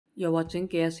You're watching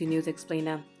KSG News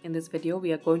Explainer. In this video,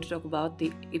 we are going to talk about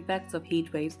the effects of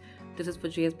heat waves. This is for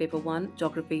GS Paper 1,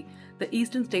 Geography. The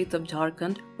eastern states of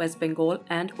Jharkhand, West Bengal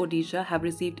and Odisha have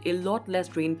received a lot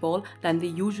less rainfall than they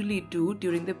usually do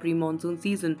during the pre-monsoon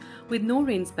season. With no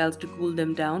rain spells to cool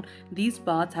them down, these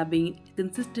parts have been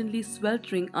consistently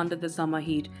sweltering under the summer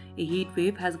heat. A heat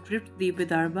wave has gripped the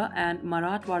Vidarbha and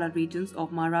Marathwada regions of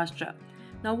Maharashtra.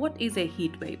 Now, what is a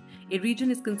heat wave? A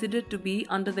region is considered to be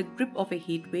under the grip of a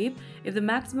heat wave if the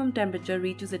maximum temperature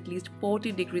reaches at least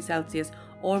 40 degrees Celsius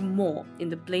or more in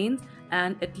the plains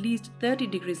and at least 30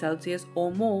 degrees Celsius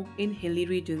or more in hilly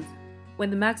regions. When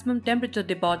the maximum temperature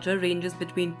departure ranges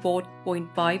between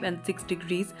 4.5 and 6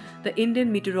 degrees, the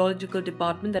Indian Meteorological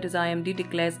Department, that is IMD,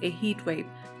 declares a heat wave.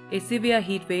 A severe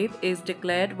heat wave is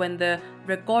declared when the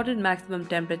recorded maximum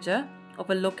temperature of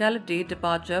a locality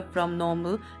departure from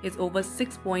normal is over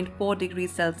 6.4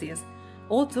 degrees Celsius.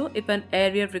 Also, if an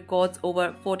area records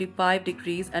over 45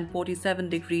 degrees and 47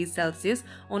 degrees Celsius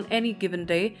on any given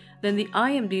day, then the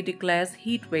IMD declares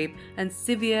heat wave and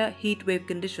severe heat wave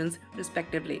conditions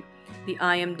respectively. The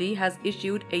IMD has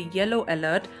issued a yellow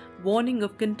alert warning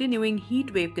of continuing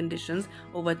heat wave conditions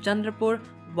over Chandrapur,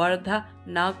 Wardha,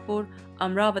 Nagpur,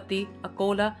 Amravati,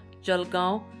 Akola,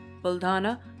 Jalgaon,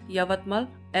 Buldhana, Yavatmal,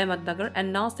 Ahmednagar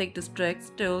and Nasik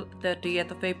districts till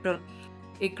 30th of April.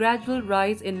 A gradual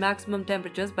rise in maximum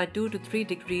temperatures by 2 to 3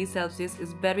 degrees Celsius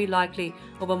is very likely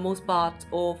over most parts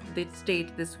of the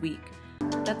state this week.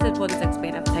 That's it for this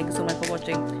explainer. Thank you so much for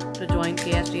watching. To join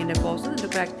KSG India courses and to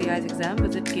crack the IELTS exam,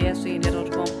 visit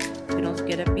ksgindia.com. You can also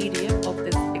get a PDF of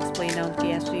this explainer on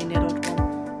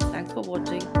ksgindia.com. Thanks for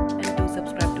watching.